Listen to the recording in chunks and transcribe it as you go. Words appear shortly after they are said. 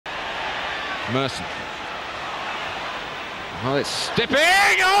Merson. Well, it's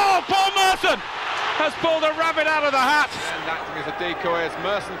stipping. Oh, Paul Merson has pulled a rabbit out of the hat. And acting as a decoy as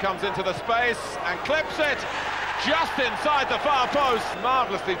Merson comes into the space and clips it just inside the far post.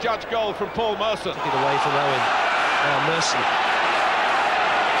 Marvellously judged goal from Paul Merson. Took it away from Owen. Merson.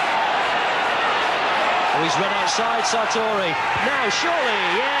 Oh, he's run outside Sartori. Now, surely,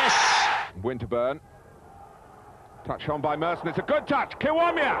 yes. Winterburn. Touch on by Merson. It's a good touch.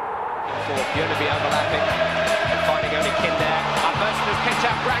 Kiwamia. Going to be overlapping and finding only Kin there. And Merson has picked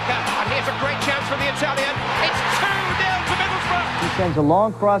out Bergkamp, and here's a great chance from the Italian. It's 2-0 to Middlesbrough. He sends a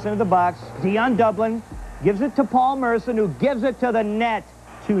long cross into the box. Dion Dublin gives it to Paul Merson, who gives it to the net.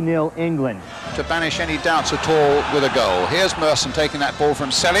 2-0 England. To banish any doubts at all with a goal. Here's Merson taking that ball from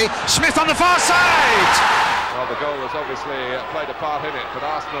Selly. Smith on the far side! Well, the goal has obviously played a part in it, but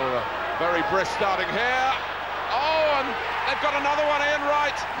Arsenal are very brisk starting here. Oh, and they've got another one in,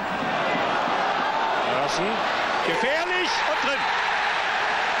 Wright. Merson. Gefährlich. Und drin.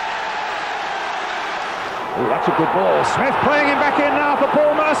 Oh, that's a good ball. Smith playing him back in now for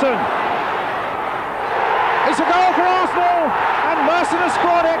Paul Merson. It's a goal for Arsenal, and Merson has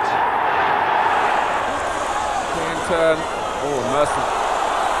scored it. In turn. Oh, Merson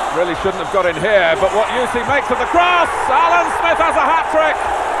really shouldn't have got in here, but what use he makes of the cross. Alan Smith has a hat-trick.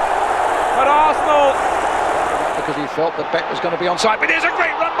 But Arsenal... Because he felt that Beck was going to be onside, but here's a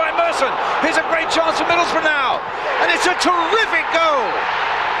great run by Merson. Here's a great chance for Middlesbrough now, and it's a terrific goal.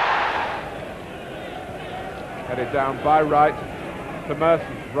 Headed down by Wright to Merson.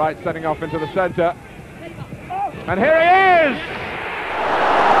 Wright setting off into the centre. And here he is!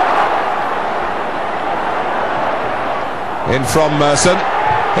 In from Merson.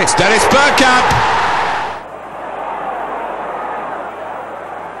 It's Dennis Bergkamp.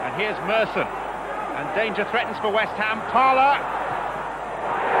 And here's Merson. And danger threatens for West Ham. Parlour.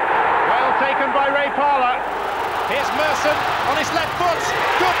 Well taken by Ray Parlour. Here's Merson on his left foot.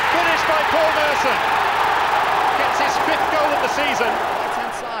 Good finish by Paul Merson. Gets his 5th goal of the season.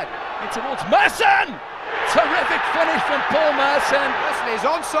 Right-hand side. In towards Merson! Terrific finish from Paul Merson. Merson is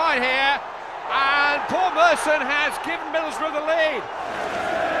onside here, and Paul Merson has given Middlesbrough the lead.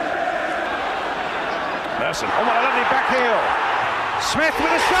 Merson. Oh, what a lovely back heel. Smith with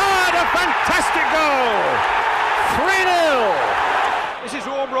a shot. A fantastic goal. 3-0. This is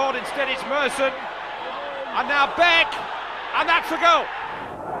Ormrod, instead it's Merson. And now Beck, and that's the goal.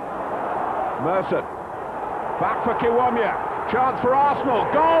 Merson. Back for Kiwamia. Chance for Arsenal.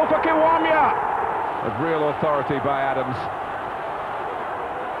 Goal for Kiwamia. With real authority by Adams.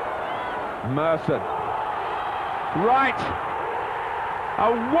 Merson. Right.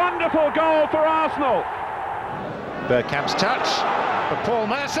 A wonderful goal for Arsenal. Bergkamp's touch for Paul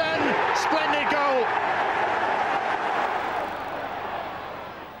Merson. Splendid goal.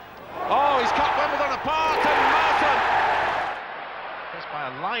 Oh, he's cut Wimbledon apart, and Merson. Pressed by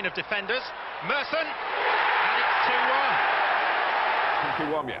a line of defenders. Merson. And it's 2-1.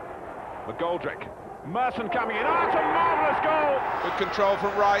 Kiwamia. McGoldrick. Merson coming in. Oh, it's a marvellous goal. Good control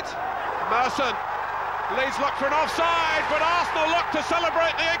from Wright. Merson. Leeds look for an offside, but Arsenal look to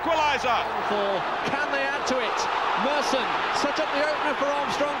celebrate the equaliser. Can they add to it? Merson set up the opener for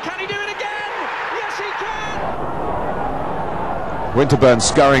Armstrong. Can he do it again? Yes, he can! Winterburn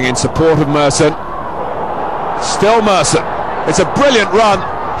scurrying in support of Merson. Still Merson. It's a brilliant run.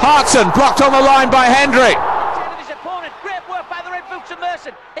 Hartson blocked on the line by Hendry. His opponent. Great work by the red boots of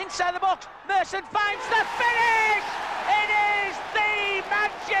Merson. Inside the box. Merson finds the finish. It is the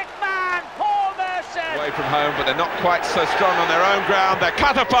magic man, Paul Merson. Away from home, but they're not quite so strong on their own ground. They're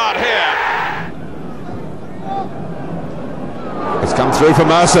cut apart here. It's come through for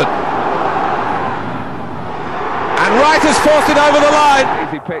Merson. And Wright has forced it over the line.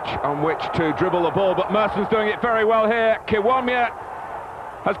 Easy pitch on which to dribble the ball, but Merson's doing it very well here. Kiwamia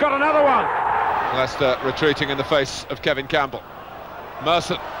has got another one. Leicester retreating in the face of Kevin Campbell.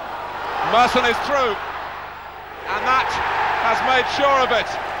 Merson. Merson is through. And that has made sure of it.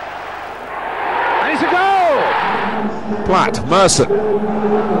 And it's a goal! Platt, Merson.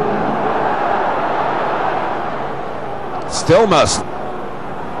 Still Merson.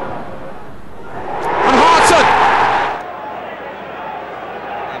 And Hartson!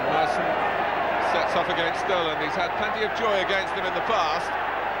 And Merson sets off against Sterling. He's had plenty of joy against him in the past.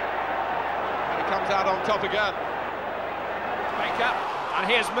 And he comes out on top again. Bergkamp. And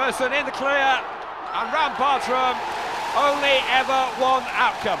here's Merson in the clear. And round Bartram, only ever one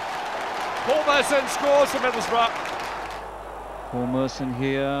outcome. Paul Merson scores for Middlesbrough. Paul Merson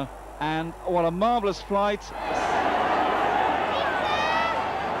here, and what a marvellous flight.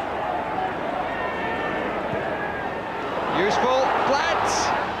 Useful, Platt.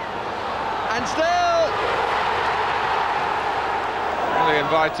 And Stand still! Really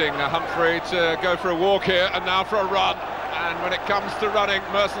inviting Humphrey to go for a walk here and now for a run. And when it comes to running,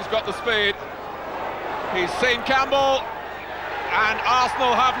 Merson's got the speed. He's seen Campbell, and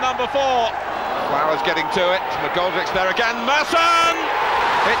Arsenal have number 4. Flowers getting to it. McGoldrick's there again. Merson!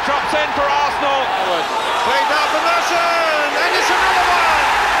 It drops in for Arsenal. Played out for Merson, and it's another one!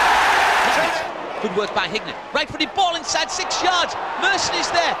 Good work by Hignett. Right footed ball inside 6 yards. Merson is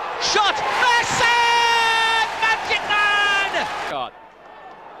there. Shot. Merson! Magic man! God.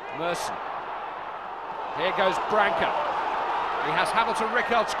 Merson. Here goes Bergkamp. He has Hamilton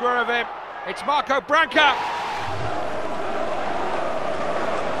Rickard square of him. It's Marco Bergkamp.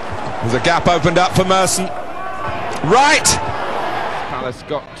 There's a gap opened up for Merson. Wright! Palace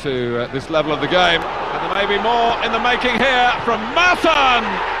got to this level of the game, and there may be more in the making here from Merson!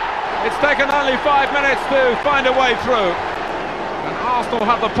 It's taken only 5 minutes to find a way through, and Arsenal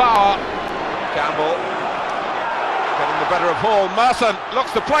have the power. Campbell getting the better of Hall. Merson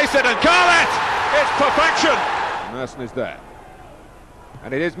looks to place it and curl it! It's perfection! Merson is there.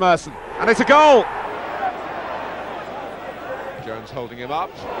 And it is Merson, and it's a goal! Jones holding him up.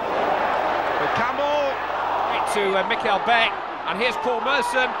 But Campbell! To Mikael Beck, and here's Paul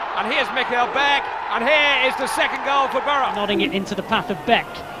Merson, and here's Mikael Beck, and here is the second goal for Borough. Nodding it into the path of Beck.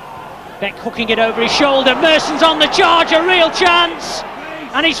 Beck hooking it over his shoulder. Merson's on the charge, a real chance,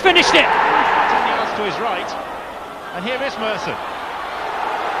 and he's finished it. 10 yards to his right, and here is Merson.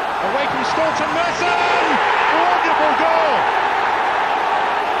 Away from Staunton, Merson! Wonderful goal!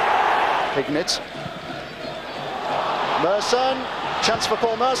 Hignett. Merson, chance for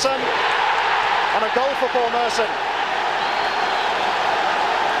Paul Merson, and a goal for Paul Merson.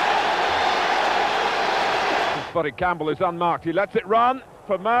 Spotted Campbell is unmarked. He lets it run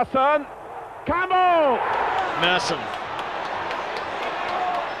for Merson. Campbell! Merson.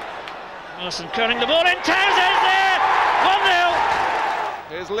 Merson curling the ball in. Townsend's there! 1-0.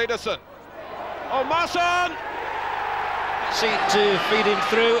 Here's Liederson. Oh, Merson! Seat to feed him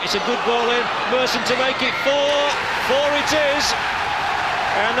through. It's a good ball in. Merson to make it 4. 4 it is.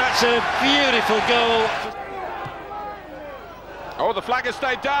 And that's a beautiful goal. Oh, the flag has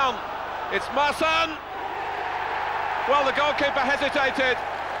stayed down. It's Merson. Well, the goalkeeper hesitated.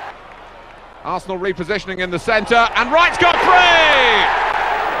 Arsenal repositioning in the centre, and Wright's got free!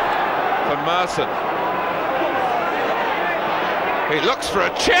 For Merson. He looks for a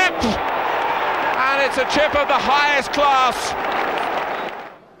chip, and it's a chip of the highest class.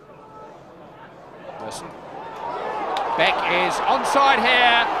 Merson. Beck is onside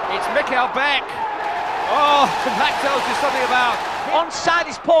here. It's Mikael Beck. Oh, that tells you something about. Onside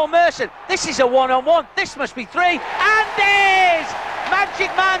is Paul Merson. This is a 1-on-1. This must be 3. And is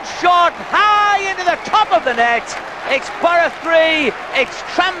Magic Man shot high into the top of the net. It's Borough 3. It's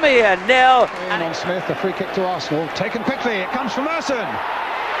Tranmere 0. And on Smith, the free kick to Arsenal. Taken quickly. It comes from Merson.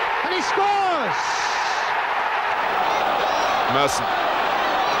 And he scores! Merson.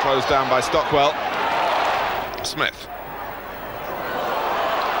 Closed down by Stockwell. Smith.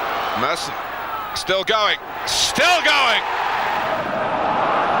 Merson. Still going. Still going!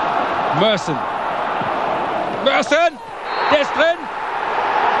 Merson. Merson! Destin!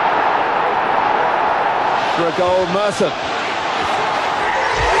 For a goal, Merson.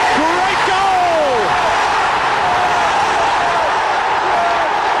 Great goal!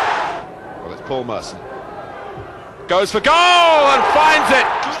 Well, it's Paul Merson. Goes for goal and finds it!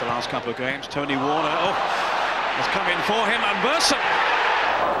 Just the last couple of games, Tony Warner has come in for him, and Merson.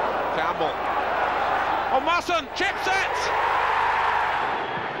 Campbell. Oh, Merson, chips it!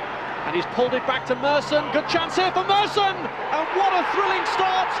 And he's pulled it back to Merson. Good chance here for Merson. And what a thrilling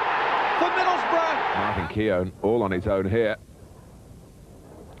start for Middlesbrough. Martin Keown all on his own here.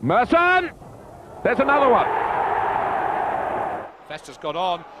 Merson! There's another one. Festa's got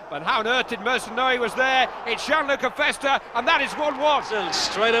on, but how on earth did Merson know he was there? It's Gianluca Festa, and that is 1-1.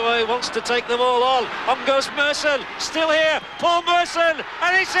 Straight away wants to take them all on. On goes Merson. Still here. Paul Merson.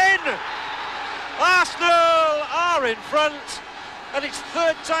 And it's in. Arsenal are in front. And it's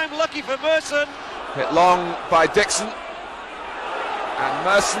third time lucky for Merson. Hit long by Dixon. And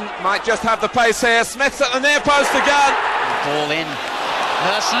Merson might just have the pace here. Smith's at the near post again. Ball in.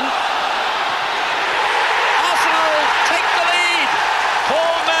 Merson. Arsenal take the lead.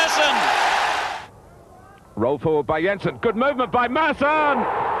 Paul Merson. Roll forward by Jensen. Good movement by Merson.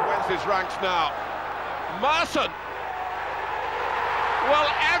 Wins his ranks now. Merson.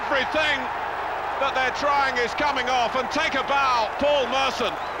 Well, everything that they're trying is coming off, and take a bow, Paul Merson.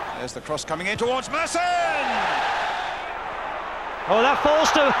 There's the cross coming in towards Merson. Oh, that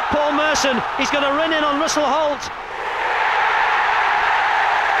falls to Paul Merson. He's going to run in on Russell Holt.